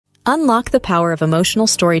Unlock the power of emotional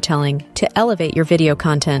storytelling to elevate your video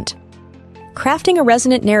content. Crafting a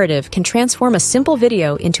resonant narrative can transform a simple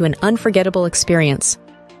video into an unforgettable experience.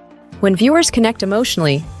 When viewers connect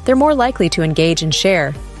emotionally, they're more likely to engage and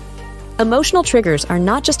share. Emotional triggers are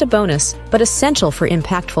not just a bonus, but essential for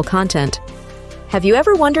impactful content. Have you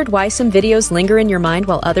ever wondered why some videos linger in your mind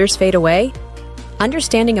while others fade away?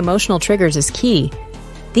 Understanding emotional triggers is key.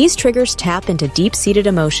 These triggers tap into deep-seated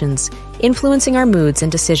emotions, influencing our moods and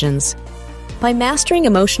decisions. By mastering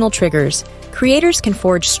emotional triggers, creators can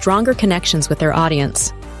forge stronger connections with their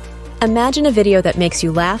audience. Imagine a video that makes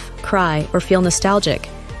you laugh, cry, or feel nostalgic.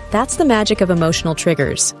 That's the magic of emotional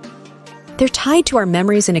triggers. They're tied to our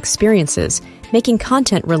memories and experiences, making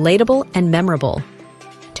content relatable and memorable.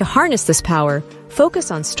 To harness this power,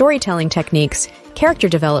 focus on storytelling techniques, character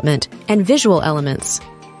development, and visual elements.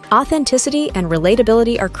 Authenticity and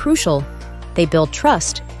relatability are crucial. They build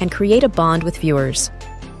trust and create a bond with viewers.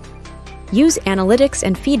 Use analytics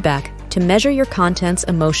and feedback to measure your content's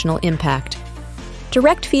emotional impact.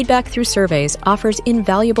 Direct feedback through surveys offers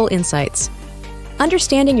invaluable insights.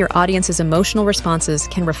 Understanding your audience's emotional responses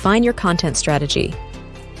can refine your content strategy.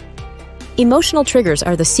 Emotional triggers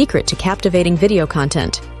are the secret to captivating video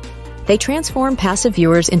content. They transform passive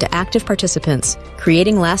viewers into active participants,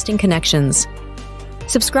 creating lasting connections.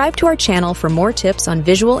 Subscribe to our channel for more tips on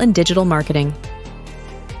visual and digital marketing.